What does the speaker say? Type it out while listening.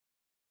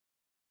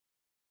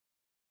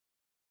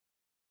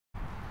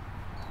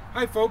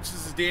Hi folks,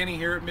 this is Danny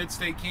here at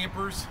Midstate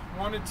Campers.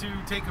 Wanted to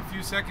take a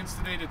few seconds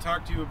today to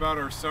talk to you about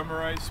our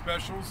summarized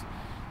specials.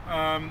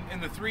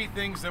 And the three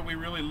things that we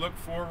really look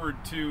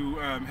forward to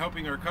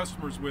helping our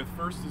customers with.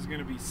 First is going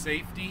to be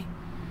safety,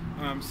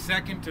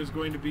 second is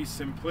going to be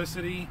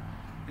simplicity,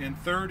 and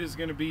third is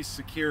going to be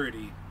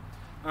security.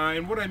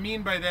 And what I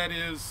mean by that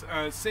is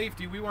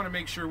safety. We want to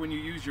make sure when you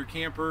use your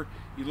camper,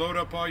 you load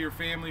up all your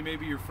family,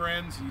 maybe your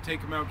friends, you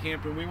take them out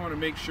camping. We want to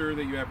make sure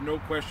that you have no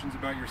questions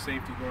about your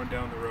safety going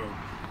down the road.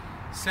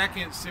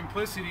 Second,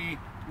 simplicity.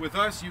 With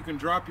us, you can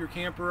drop your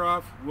camper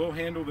off. We'll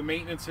handle the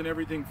maintenance and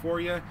everything for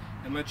you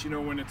and let you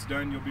know when it's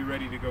done. You'll be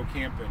ready to go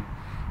camping.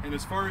 And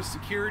as far as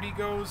security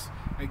goes,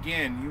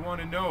 again, you want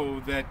to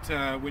know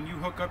that when you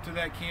hook up to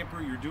that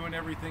camper, you're doing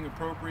everything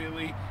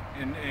appropriately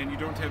and you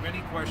don't have any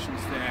questions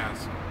to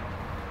ask.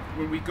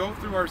 When we go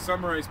through our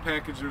summarized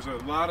package, there's a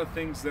lot of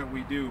things that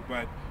we do,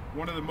 but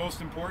one of the most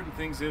important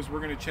things is we're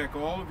going to check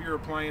all of your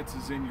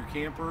appliances in your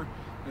camper,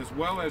 as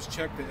well as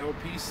check the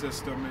LP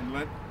system and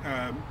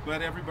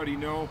let everybody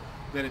know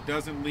that it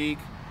doesn't leak.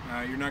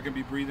 You're not going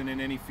to be breathing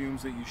in any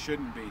fumes that you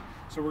shouldn't be.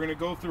 So we're going to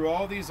go through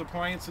all these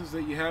appliances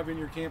that you have in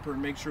your camper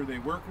and make sure they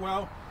work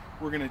well.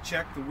 We're going to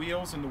check the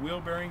wheels and the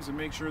wheel bearings and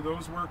make sure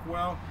those work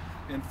well.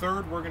 And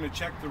third, we're going to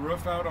check the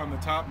roof out on the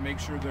top and make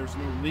sure there's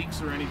no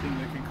leaks or anything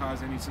that can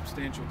cause any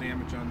substantial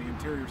damage on the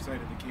interior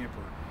side of the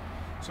camper.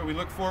 So we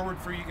look forward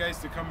for you guys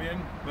to come in,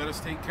 let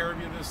us take care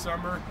of you this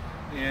summer,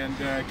 and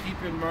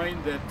keep in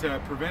mind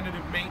that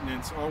preventative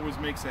maintenance always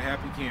makes a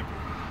happy camper.